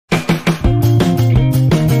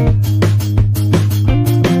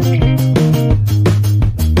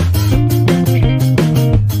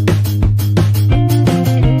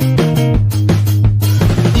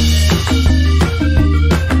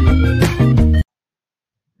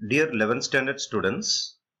Dear 11th standard students,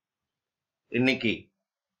 இன்னைக்கு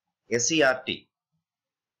SCERT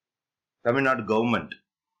Tamil Nadu government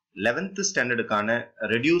 11th ஸ்டாண்டர்டுக்கான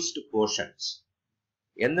reduced portions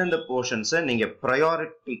எந்தெந்த போர்ஷன்ஸை நீங்க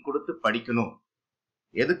priority கொடுத்து படிக்கணும்,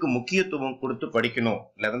 எதுக்கு முக்கியத்துவம் கொடுத்து படிக்கணும்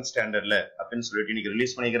 11th ஸ்டாண்டர்ட்ல அப்படின்னு சொல்லிட்டு இன்னைக்கு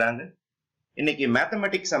ரிலீஸ் பண்ணிக்கிறாங்க. இன்னைக்கு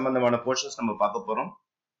மேத்தமெட்டிக்ஸ் சம்பந்தமான போர்ஷன்ஸ் நம்ம பார்க்க போறோம்.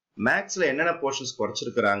 மேத்ஸ்ல என்னென்ன போர்ஷன்ஸ்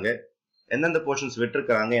குறைச்சிருக்கிறாங்க, எந்தெந்த போர்ஷன்ஸ்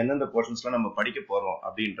விட்டுருக்காங்க, எந்தெந்த போர்ஷன்ஸ்லாம் நம்ம படிக்க போறோம்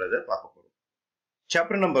அப்படின்றத பார்க்க போறோம்.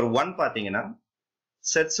 சாப்டர் நம்பர் 1 பாத்தீங்கன்னா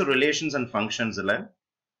sets, relations and ஃபங்க்ஷன்ஸ்ல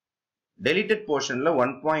deleted போர்ஷன்ல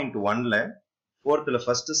 1.1ல 4th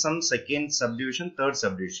first sum, second subdivision, third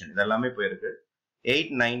subdivision இதெல்லாமே போயிருக்கு.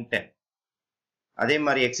 8, 9, 10. அதே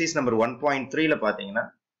மாதிரி எக்ஸசைஸ் நம்பர் 1.3ல பாத்தீங்கன்னா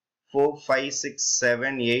 4, 5, 6,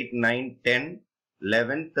 7, 8, 9, 10,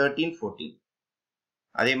 11, 13, 14.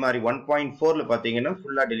 அதே மாதிரி 1.4ல பாத்தீங்கன்னா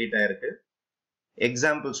ஃபுல்லா டெலீட் ஆயிருக்கு.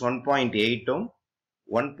 எக்ஸாம்பிள்ஸ் 1.8ம்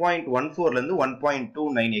 1.14ல இருந்து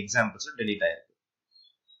 1.29 எக்ஸாம்பிள்ஸ் டெலீட் ஆயிருக்கு.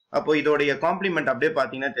 அப்போ இதோடைய காம்ப்ளிமெண்ட் அப்படியே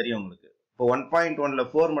பாத்தீங்கன்னா தெரியும் உங்களுக்கு. இப்போ 1.1ல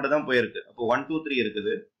 4 மட்டும் தான் போயிருக்கு. அப்போ 1, 2, 3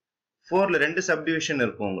 இருக்குது. 4ல 2 சப்டிவிஷன்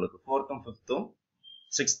இருக்கும் உங்களுக்கு, 4th, 5th,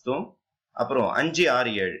 6th, அப்புறம் 5,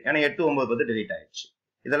 6, 7. ஏன்னா 8, 9, 10 டெலீட் ஆயிடுச்சு.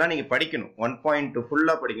 இதெல்லாம் நீங்க படிக்கணும். 1.2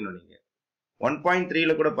 ஃபுல்லா படிக்கணும் நீங்க.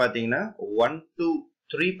 1.3ல கூட பாத்தீங்கன்னா 1, 2,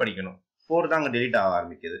 3 படிக்கணும். 4 தான் அங்க டெலீட் ஆக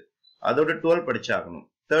ஆரம்பிக்குது. அதோட 12 படிச்சாகணும்.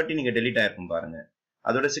 30 நீங்க டெலீட் ஆயிருக்கும் பாருங்க.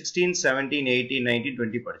 அதோட 16, 17, 18, 19,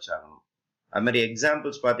 20 படிச்சாகணும். அது மாதிரி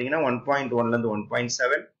எக்ஸாம்பிள்ஸ் பாத்தீங்கன்னா 1.1ல இருந்து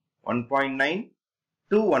 1.7, 1.9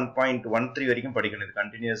 to 1.13 வரைக்கும் படிக்கணும். இது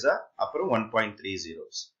கண்டினியூஸா. அப்புறம்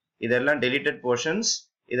 1.30. இதெல்லாம் டெலிட்டட் போர்ஷன்ஸ்,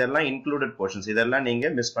 இதெல்லாம் இன்க்ளூடட் போர்ஷன்ஸ். இதெல்லாம்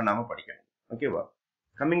நீங்க மிஸ் பண்ணாம படிக்கணும். ஓகேவா?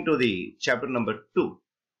 Coming to the chapter number 2.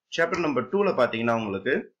 Chapter number 2ல பாத்தீங்கன்னா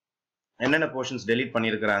உங்களுக்கு என்னென்ன போர்ஷன்ஸ் டெலீட்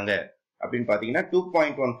பண்ணிருக்காங்க அப்படின்னு பாத்தீங்கன்னா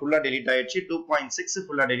 2.1 ஃபுல்லா டெலீட் ஆயிடுச்சு, 2.6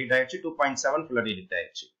 ஃபுல்லா டெலீட் ஆயிடுச்சு, 2.7 ஃபுல்லா டெலீட்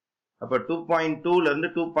ஆயிடுச்சு. அப்ப 2.2ல இருந்து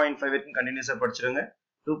 2.5 வரைக்கும் கண்டினியூஸா படிச்சிருங்க.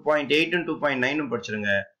 2.8 and 2.9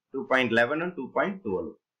 படிச்சிருங்க. 2.11 and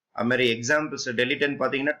 2.12. அது மாதிரி எக்ஸாம்பிள்ஸ் டெலீட்னு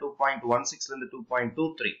பாத்தீங்கன்னா 2.16ல இருந்து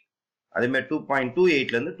 2.23. அதே மாதிரி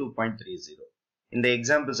 2.28ல இருந்து 2.30. இந்த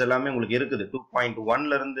எக்ஸாம்பிள்ஸ் எல்லாமே உங்களுக்கு இருக்குது.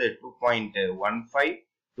 2.1ல இருந்து 2.15,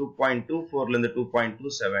 2.24ல இருந்து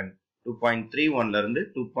 2.27, 2.31ல இருந்து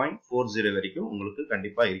 2.40 வரைக்கும் உங்களுக்கு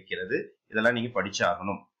கண்டிப்பா இருக்கிறது. இதெல்லாம் நீங்க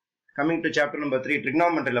படிச்சாகணும். கமிங் டு சாப்டர் நம்பர் 3,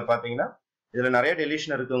 ட்ரிக்னாமெட்ரியில பாத்தீங்கன்னா இதுல நிறைய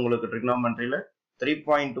டெலிஷன் இருக்கு உங்களுக்கு. ட்ரிக்னாமெட்ரியில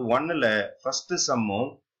 3.1ல ஃபர்ஸ்ட் சம்மும்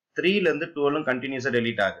 3ல இருந்து 12ம் கண்டினியூஸா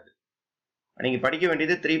டெலீட் ஆகுது. நீங்க படிக்க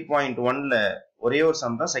வேண்டியது 3.1ல ஒரே ஒரு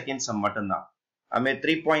சம் தான், செகண்ட் சம் மட்டும்தான்.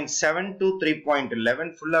 அதுமாதிரி 3.7 to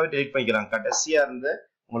 3.11 ஃபுல்லாவே டெலீட் பண்ணிக்கிறாங்க. கடைசியா இருந்து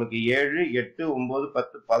உங்களுக்கு 7, 8, 9,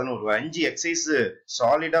 10, 11 5 எக்ஸசைஸ்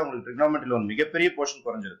சாலிடா உங்களுக்கு ட்ரிக்னாமெட்ரியில ஒரு மிகப்பெரிய போர்ஷன்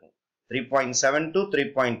குறைஞ்சிருக்கும். 3.7 to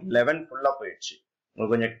 3.11 ஃபுல்லா போயிடுச்சு.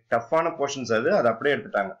 உங்களுக்கு கொஞ்சம் டஃப்பான போர்ஷன்ஸ் அது அப்படியே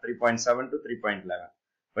எடுத்துட்டாங்க. 3.7 to 3.11.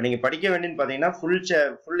 இப்போ நீங்க படிக்க வேண்டியது பாத்தீங்கன்னா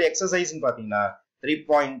ஃபுல் எக்ஸசைஸ் பாத்தீங்கன்னா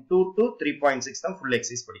 3.2 to 3.6 தான் ஃபுல்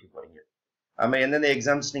எக்ஸசைஸ் படிக்க போறீங்க. அதுமாதிரி எந்தெந்த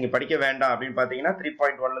எக்ஸாம்ஸ் நீங்க படிக்க வேண்டாம் அப்படின்னு பாத்தீங்கன்னா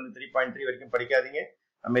 3.1ல இருந்து 3.3 வரைக்கும் படிக்காதீங்க.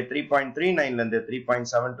 அதுமாதிரி 3.39ல இருந்து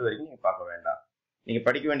 3.72 வரைக்கும் நீங்க பார்க்க வேண்டாம். நீங்க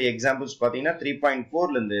படிக்க வேண்டிய எக்ஸாம்பிள்ஸ் பாத்தீங்கன்னா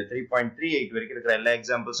 3.4ல இருந்து 3.38 வரைக்கும் இருக்கிற எல்லா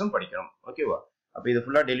எக்ஸாம்பிள்ஸும் படிக்கணும். ஓகேவா? அப்ப இது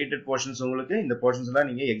ஃபுல்லா டெலிட்டட் போர்ஷன்ஸ் உங்களுக்கு. இந்த போர்ஷன்ஸ் எல்லாம்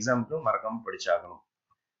நீங்க எக்ஸாமுக்கு மறக்காம படிச்சாகணும்.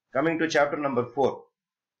 Coming to chapter number 4,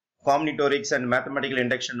 combinatorics and mathematical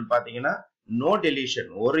induction பாத்தீங்கன்னா நோ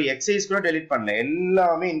டெலிஷன். ஒரு எக்ஸசைஸ் கூட டெலிட் பண்ணல,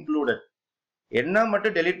 எல்லாமே இன்க்ளூடட். என்ன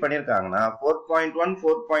மட்டும் டெலிட் பண்ணிருக்காங்கன்னா 4.1,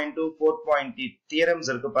 4.2, 4.3 தியரம்ஸ்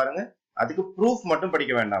இருக்கு பாருங்க. அதுக்கு ப்ரூஃப் மட்டும்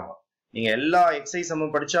படிக்க வேண்டாமா. நீங்க எல்லா எக்ஸசைஸும்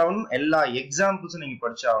படிச்சாகணும், எல்லா எக்ஸாம்பிள்ஸும் நீங்க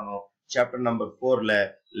படிச்சாகணும். சாப்டர் நம்பர் 4ல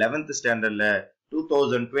 11th ஸ்டாண்டர்ட்ல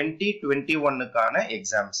 2020-21க்கான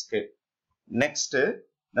எக்ஸாம்ஸ்க்கு. நெக்ஸ்ட்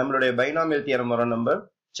நம்மளுடைய பைனாமியல் தியரம் வரும் number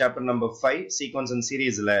chapter number 5, sequence and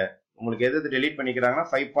சீரீஸ்ல உங்களுக்கு எது டெலிட் பண்ணிக்கிறாங்கன்னா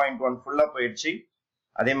 5.1 ஃபுல்லா போயிடுச்சு.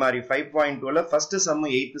 அதே மாதிரி 5.2ல ஃபர்ஸ்ட் சம்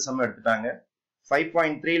 8th சம் எடுத்துட்டாங்க.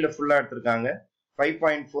 5.3ல ஃபுல்லா எடுத்திருக்காங்க.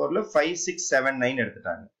 5.4ல 5, 6, 7, 9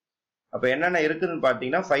 எடுத்துட்டாங்க. அப்ப என்னென்ன இருக்குதுன்னு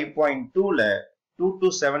பாத்தீங்கன்னா 5.2ல 2 to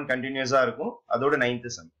 7 கண்டினியூஸா இருக்கும். அதோட 9th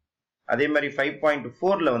சம். அதே மாதிரி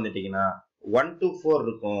 5.4ல வந்துட்டீங்கன்னா 1 to 4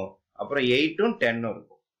 இருக்கும். அப்புறம் 8ம் 10ம்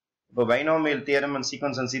இருக்கும். இப்போ binomial theorem and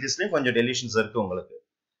sequence and சீரீஸ்லயும் கொஞ்சம் டெலிஷன்ஸ் இருக்கு உங்களுக்கு.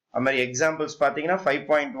 அது மாதிரி எக்ஸாம்பிள்ஸ் பாத்தீங்கன்னா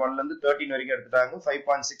 5.1ல இருந்து 13 வரைக்கும் எடுத்துட்டாங்க.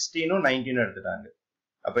 5.16ம் 19ம் எடுத்துட்டாங்க.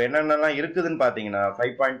 அப்ப என்னென்னலாம் இருக்குதுன்னு பாத்தீங்கன்னா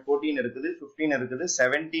 5.14 இருக்குது, 15 இருக்குது,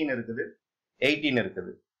 17 இருக்குது, 18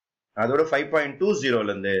 இருக்குது. அதோட 5.20ல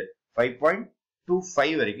இருந்து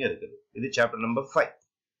 5.25 வரைக்கும் இருக்குது. இது chapter number 5.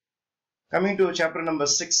 Coming to chapter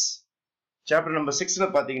number 6. Chapter number 6ல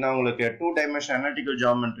பாத்தீங்கன்னா உங்களுக்கு 2 டைமென்ஷன் அனலிட்டிக்கல்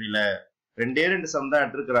ஜியோமெட்ரியில 2 சம் தான்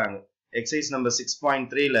எடுத்துருக்காங்க. Exercise number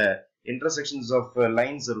 6.3ல intersections of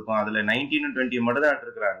lines இருக்கும் அதுல 19 and 20 மட்டும் தான்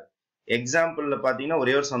எடுத்துக்கிறாங்க எக்ஸாம்பிள்ல பாத்தீங்கன்னா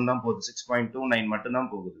ஒரே ஒரு சம் தான் போகுது 6.29 மட்டும் தான்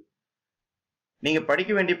போகுது நீங்க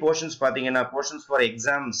படிக்க வேண்டிய போர்ஷன்ஸ் பாத்தீங்கன்னா போர்ஷன்ஸ் ஃபார்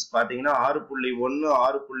எக்ஸாம்ஸ் பாத்தீங்கன்னா 6.1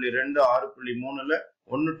 6.2 6.3ல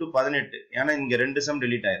 1 to 18 ஏன்னா இங்க ரெண்டு சம்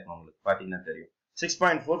delete ஆயிருக்கும் உங்களுக்கு பாத்தீங்கன்னா தெரியும்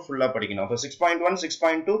 6.4 ஃபுல்லா படிக்கணும் அப்ப 6.1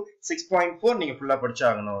 6.2 6.4 நீங்க ஃபுல்லா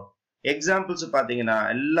படிச்சாகணும் எக்ஸாம்பிள்ஸ் பாத்தீங்கன்னா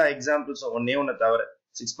எல்லா எக்ஸாம்பிள்ஸ் ஒண்ணே ஒண்ணு தவிர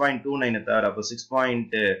 6.29 தவிர அப்ப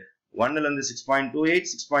 6.1ல இருந்து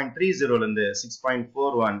 6.28 6.30ல இருந்து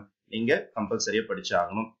 6.41 நீங்க கம்பல்சரியா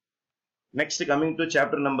படிச்சாகணும் next coming to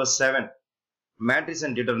chapter number 7 matrix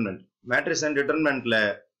and determinant matrix and டிட்டர்மினன்ட்ல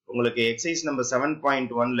உங்களுக்கு எக்ஸசைஸ் நம்பர்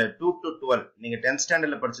 7.1ல 2 to 12 நீங்க 10th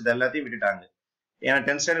ஸ்டாண்டர்ட்ல படிச்சது எல்லாத்தையும் விட்டுட்டாங்க ஏன்னா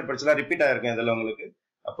 10th ஸ்டாண்டர்ட் படிச்சதா ரிப்பீட் ஆயிருக்கும் இதெல்லாம் உங்களுக்கு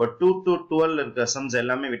அப்போ 2 to 12 இருக்க சம்ஸ்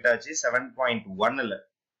எல்லாமே விட்டாச்சு 7.1ல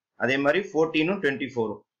அதே மாதிரி 14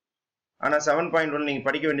 24 ஆனா 7.1 நீங்க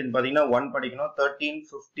படிக்க வேண்டியது பாத்தீங்கன்னா 1 படிக்கணும் 13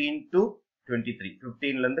 15 to 23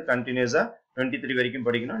 15ல இருந்து கண்டினியூஸா 23 வரைக்கும்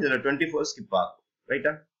படிக்கணும் இதுல 24 ஸ்கிப் ஆகும்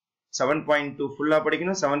ரைட்டா 7.2 ஃபுல்லா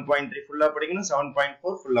படிக்கணும் 7.3 ஃபுல்லா படிக்கணும்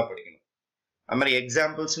 7.4 ஃபுல்லா படிக்கணும் அது மாதிரி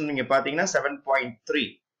எக்ஸாம்பிள்ஸ் நீங்க பாத்தீங்கன்னா 7.3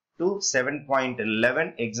 to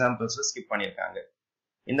 7.11 எக்ஸாம்பிள்ஸ் ஸ்கிப் பண்ணிருக்காங்க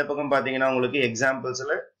இந்த பக்கம் பாத்தீங்கன்னா உங்களுக்கு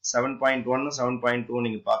எக்ஸாம்பிள்ஸ்ல 7.1 7.2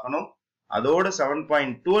 நீங்க பார்க்கணும் அதோட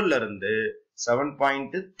 7.12ல இருந்து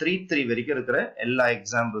 7.33 வரைக்கும் இருக்கிற எல்லா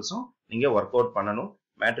எக்ஸாம்பிள்ஸும் நீங்க ஒர்க் அவுட் பண்ணணும்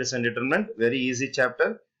matrix and determinant very easy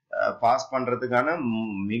chapter pass பண்றதுக்கான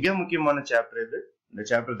மிக முக்கியமான சாப்டர் இது இந்த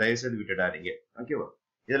சாப்டர் தயவு செய்து விட்டுடாதீங்க ஓகேவா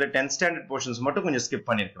இதுல 10th ஸ்டாண்டர்ட் போர்ஷன்ஸ் மட்டும் கொஞ்சம் ஸ்கிப்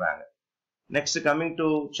பண்ணிருக்காங்க next coming to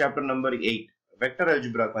chapter number 8 vector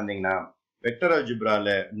அல்ஜிப்ராக்கு வந்தீங்கன்னா வெக்டர்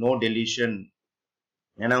அல்ஜிப்ரால நோ டெலிஷன்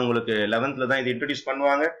ஏன்னா உங்களுக்கு 11th தான் இது இன்ட்ரோடியூஸ்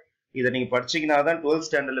பண்ணுவாங்க இதை நீங்க படிச்சீங்கன்னா தான் 12th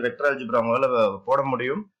ஸ்டாண்டர்ட்ல வெக்டர் அல்ஜிப்ரா உங்களால போட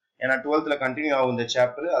முடியும் ஏன்னா 12th கண்டினியூ ஆகும் இந்த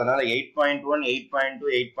சாப்டர் அதனால 8.1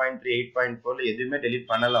 8.2 8.3 8.4ல எதுவுமே டெலீட்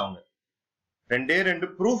பண்ணல அவங்க ரெண்டு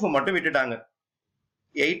ப்ரூஃப் மட்டும் விட்டுட்டாங்க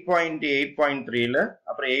 8.8.3ல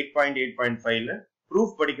அப்புறம் 8.8.5ல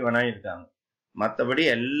ப்ரூஃப் படிக்க வேணாம் இருக்காங்க மற்றபடி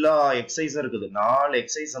எல்லா எக்ஸசைஸும் இருக்குது 4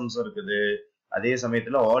 எக்ஸசைஸ் சம்ஸும் இருக்குது அதே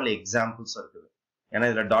சமயத்துல ஆல் எக்ஸாம்பிள்ஸ் இருக்குது ஏன்னா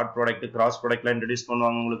இதுல டாட் ப்ராடக்ட் கிராஸ் ப்ராடக்ட்லாம் இன்ட்ரடியூஸ்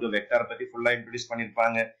பண்ணுவாங்க உங்களுக்கு வெக்டார் பத்தி ஃபுல்லா இன்ட்ரடியூஸ்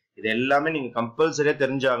பண்ணிருப்பாங்க இது எல்லாமே நீங்க கம்பல்சரியா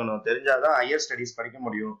தெரிஞ்சாகணும் தெரிஞ்சாதான் ஹையர் ஸ்டடிஸ் படிக்க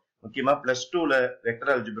முடியும் முக்கியமா +2ல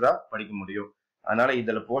வெக்டர் அல்ஜிப்ரா படிக்க முடியும் அதனால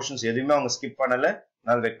இதுல போர்ஷன்ஸ் எதுவுமே அவங்க ஸ்கிப் பண்ணல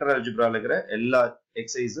அதனால வெக்டர் அல்ஜிப்ரால இருக்கிற எல்லா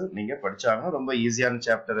எக்ஸசைஸும் நீங்க படிச்சாகணும் ரொம்ப ஈஸியான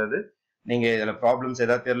சாப்டர் அது நீங்க இதுல ப்ராப்ளம்ஸ்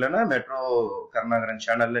ஏதாவது தெரியலன்னா மெட்ரோ கருணாகரன்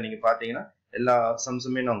சேனல்ல நீங்க பாத்தீங்கன்னா எல்லா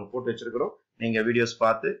சம்ஸுமே நாங்க போட்டு வச்சிருக்கிறோம் நீங்க வீடியோஸ்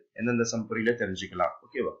பார்த்து எந்தெந்த சம் புரியல தெரிஞ்சுக்கலாம்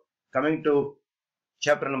ஓகேவா coming to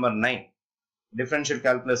chapter number 9 differential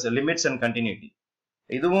calculus limits and continuity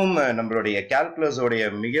இதுவும் நம்மளுடைய கால்குலஸோடைய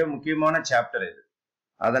மிக முக்கியமான சாப்டர் இது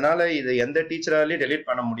அதனால இது எந்த டீச்சராலையும் டெலீட்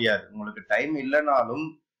பண்ண முடியாது உங்களுக்கு டைம் இல்லைனாலும்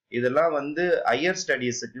இதெல்லாம் வந்து ஹையர்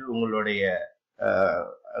ஸ்டடீஸுக்கு உங்களுடைய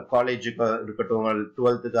காலேஜுக்கு இருக்கட்டும்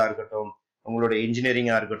 12th இருக்கட்டும் உங்களுடைய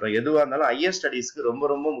இன்ஜினியரிங்கா இருக்கட்டும் எதுவாக இருந்தாலும் ஹையர் ஸ்டடீஸ்க்கு ரொம்ப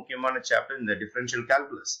ரொம்ப முக்கியமான சாப்டர் இந்த டிஃபரன்ஷியல்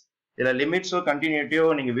கால்குலஸ் இதுல லிமிட்ஸோ கண்டினியூட்டியோ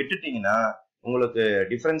நீங்க விட்டுட்டீங்கன்னா உங்களுக்கு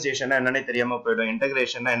டிஃபரன்சியேஷனா என்னன்னே தெரியாம போயிடும்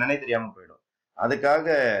இன்டகிரேஷனா என்னன்னே தெரியாம போயிடும் அதுக்காக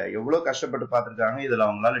எவ்வளவு கஷ்டப்பட்டு பார்த்துருக்காங்க இதுல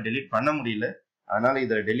அவங்களால டெலீட் பண்ண முடியல அதனால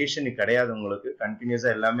இதுல டெலிஷன் கிடையாது உங்களுக்கு கண்டினியூஸா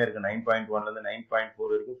எல்லாமே இருக்கு 9.1ல இருந்து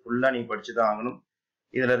 9.4 இருக்கு ஃபுல்லா நீங்க படிச்சுதான் ஆகணும்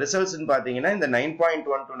இதுல ரிசல்ட்ஸ் பாத்தீங்கன்னா இந்த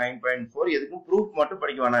 9.1 to 9.4 எதுக்கும் ப்ரூஃப் மட்டும்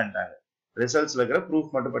படிக்க வேணான்ட்டாங்க ரிசல்ட்ஸ்ல இருக்கிற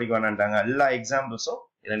ப்ரூஃப் மட்டும் படிக்க வேணான்ட்டாங்க எல்லா எக்ஸாம்பிள்ஸும்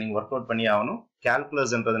இதை நீங்க ஒர்க் அவுட் பண்ணி ஆகணும்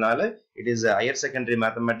கால்குலஸ்ன்றதுனால it is higher secondary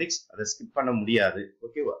mathematics அதை ஸ்கிப் பண்ண முடியாது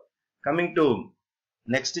ஓகேவா கமிங் டு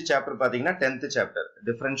நெக்ஸ்ட் சாப்டர் பாத்தீங்கன்னா 10th chapter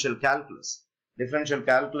differential calculus differential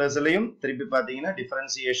கால்குலஸ்லயும் திருப்பி பாத்தீங்கன்னா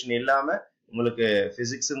டிஃபரன்சியேஷன் இல்லாம உங்களுக்கு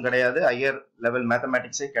பிசிக்ஸும் கிடையாது ஹையர் லெவல்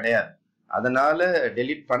மேத்தமெட்டிக்ஸே கிடையாது அதனால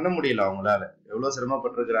டெலீட் பண்ண முடியல அவங்களால எவ்வளவு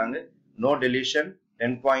சிரமப்பட்டிருக்கிறாங்க நோ டெலிஷன்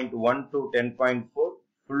 10.1 to 10.4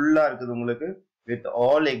 ஃபுல்லா இருக்குது உங்களுக்கு வித்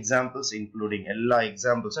ஆல் எக்ஸாம்பிள்ஸ் இன்க்ளூடிங் எல்லா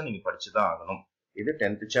எக்ஸாம்பிள்ஸும் நீங்க படிச்சுதான் ஆகணும் இது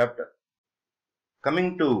 10th chapter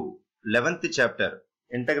coming to 11th chapter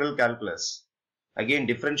integral calculus again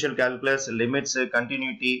differential calculus limits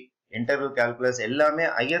continuity integral calculus எல்லாமே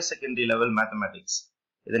higher secondary level mathematics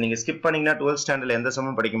இதை நீங்க ஸ்கிப் பண்ணீங்கன்னா 12th ஸ்டாண்டர்ட்ல எந்த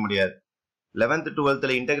சமமும் படிக்க முடியாது 11th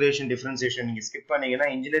 12thல இன்டகிரேஷன் டிஃபரன்சியேஷன் நீங்க ஸ்கிப் பண்ணீங்கன்னா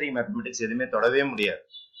இன்ஜினியரிங் மேத்தமெட்டிக்ஸ் எதுவுமே தொடவே முடியாது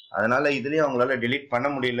அதனால இதுலயும் அவங்களால டெலீட் பண்ண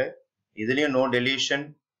முடியல இதுலயும் நோ டெலிஷன்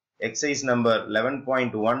எக்ஸசைஸ் நம்பர்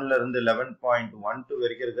 11.1ல இருந்து 11.12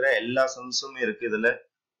 வரைக்கும் இருக்கிற எல்லா சம்ஸும் இருக்கு இதுல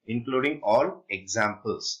இன்க்ளூடிங் ஆல்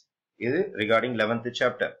எக்ஸாம்பிள்ஸ் இது regarding 11th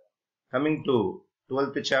chapter coming to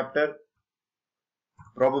 12th chapter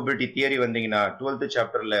probability theory வந்தீங்கன்னா 12th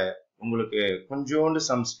சாப்டர்ல உங்களுக்கு கொஞ்சோண்டு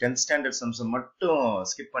சம்ஸ் 10th ஸ்டாண்டர்ட் சம்ஸ் மட்டும்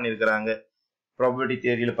ஸ்கிப் பண்ணிருக்கிறாங்க ப்ராபபிலிட்டி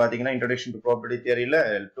தியரியில பாத்தீங்கன்னா இன்ட்ரோடக்ஷன் டு ப்ராபபிலிட்டி தியரியில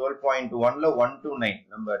 12.1ல 1 to 9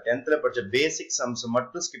 நம்ம 10th படிச்ச பேசிக் சம்ஸ்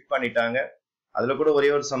மட்டும் ஸ்கிப் பண்ணிட்டாங்க. அதுல கூட ஒரே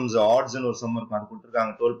ஒரு சம்ஸ் ஆட்ஸ்னு ஒரு சம் இருக்கும், அது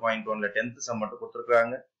கொடுத்துருக்காங்க. 12.1ல 10th சம் மட்டும்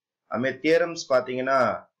கொடுத்துருக்காங்க. அதுமாதிரி தியரம்ஸ் பாத்தீங்கன்னா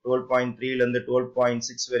 12.3ல இருந்து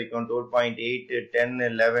 12.6 வரைக்கும், 12.8, 10,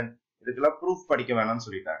 11 இதுக்கெல்லாம் ப்ரூஃப் படிக்க வேணாம்னு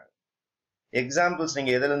சொல்லிட்டாங்க. எக்ஸாம்பிள்ஸ்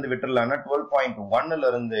நீங்க எதுல இருந்து விட்டுறலாம்னா 12.1ல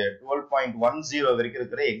இருந்து 12.10 வரைக்கும்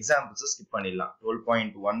இருக்கிற எக்ஸாம்பிள்ஸ் ஸ்கிப் பண்ணிடலாம்.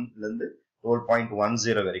 12.1ல இருந்து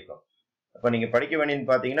 12.10 வரைக்கும். அப்ப நீங்க படிக்க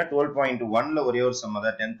வேண்டியது பாத்தீங்கன்னா 12.1ல ஒரே ஒரு சம்,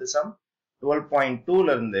 அதாவது 10th சம்.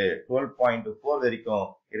 12.2ல இருந்து 12.4 வரைக்கும்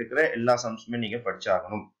இருக்கிற எல்லா சம்ஸுமே நீங்க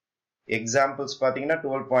படிச்சாகணும். எக்ஸாம்பிள்ஸ் பாத்தீங்கன்னா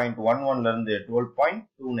 12.11ல இருந்து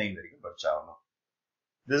 12.29 வரைக்கும் படிச்சாகணும்.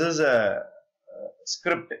 This is a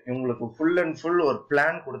script. உங்களுக்கு ஃபுல் அண்ட் ஃபுல் ஒரு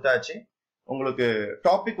பிளான் கொடுத்தாச்சு. உங்களுக்கு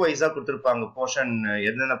டாபிக் வைஸா கொடுத்துருப்பாங்க போர்ஷன்,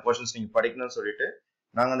 என்னென்ன போர்ஷன்ஸ் நீங்க படிக்கணும்னு சொல்லிட்டு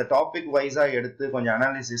நாங்க அந்த டாபிக் வைஸா எடுத்து கொஞ்சம்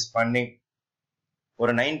அனாலிசிஸ் பண்ணி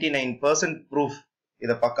ஒரு 99% ப்ரூஃப்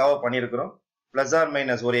இதை பக்காவா பண்ணியிருக்கிறோம். பிளஸ் ஆர்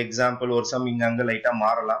மைனஸ் ஒரு எக்ஸாம்பிள் ஒரு சம் இங்க அங்க லைட்டா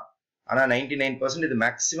மாறலாம், ஆனா 99% இது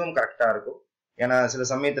மேக்சிமம் கரெக்டா இருக்கும். ஏன்னா சில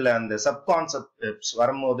சமயத்துல அந்த சப் கான்செப்ட்ஸ்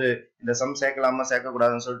வரும்போது இந்த சம் சேர்க்கலாமா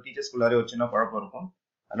சேர்க்கக்கூடாதுன்னு சொல்லி டீச்சர்ஸ்குள்ளாரே ஒரு சின்ன குழப்பம் இருக்கும்.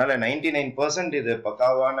 அதனால 99% இது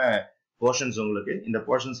பக்காவான போர்ஷன்ஸ். உங்களுக்கு இந்த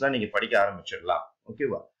போர்ஷன்ஸ்லாம் நீங்க படிக்க ஆரம்பிச்சிடலாம்.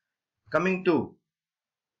 ஓகேவா? Coming to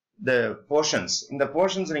the portions. இந்த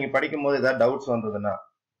போர்ஷன்ஸ் நீங்க படிக்கும் போது ஏதாவது டவுட்ஸ் வந்ததுன்னா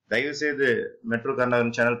தயவு செய்து மெட்ரோ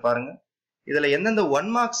கர்நாடகன் சேனல் பாருங்க. இதுல எந்தெந்த 1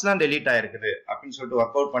 மார்க்ஸ்லாம் டெலீட் ஆயிருக்குது அப்படின்னு சொல்லிட்டு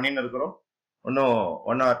ஒர்க் அவுட் பண்ணின்னு இருக்கிறோம். இன்னும்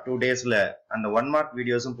 1 or 2 daysல அந்த 1 மார்க்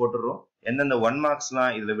வீடியோஸும் போட்டுடுறோம். எந்தெந்த 1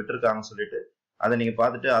 மார்க்ஸ்லாம் இதுல விட்டுருக்காங்கன்னு சொல்லிட்டு அதை நீங்க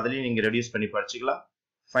பார்த்துட்டு அதுலயும் நீங்க ரெடியூஸ் பண்ணி படிச்சுக்கலாம்.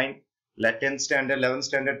 Fine. 10th standard, 11th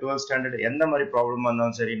standard, 12th standard எந்த மாதிரி ப்ராப்ளமா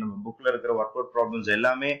இருந்தாலும் சரி, நம்ம புக்ல இருக்கிற ஒர்க் அவுட் ப்ராப்ளம்ஸ்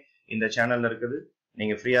எல்லாமே இந்த சேனல்ல இருக்குது.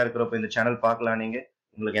 நீங்க ஃப்ரீயா இருக்கிறப்ப இந்த சேனல் பார்க்கலாம். நீங்க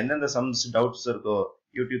உங்களுக்கு எந்தெந்த சம்ஸ் டவுட்ஸ் இருக்கோ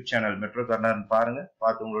யூடியூப் சேனல் மெட்ரோ கர்நாடகன் பாருங்க.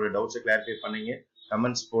 பார்த்து உங்களோட டவுட்ஸை கிளாரிஃபை பண்ணீங்க,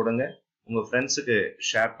 கமெண்ட்ஸ் போடுங்க, உங்க ஃப்ரெண்ட்ஸுக்கு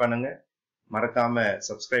ஷேர் பண்ணுங்க, மறக்காம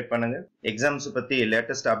சப்ஸ்கிரைப் பண்ணுங்க. எக்ஸாம்ஸ் பத்தி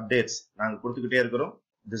லேட்டஸ்ட் அப்டேட்ஸ் நாங்க கொடுத்துக்கிட்டே இருக்கிறோம்.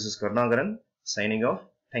 This is Karunakaran signing off.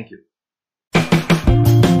 Thank you.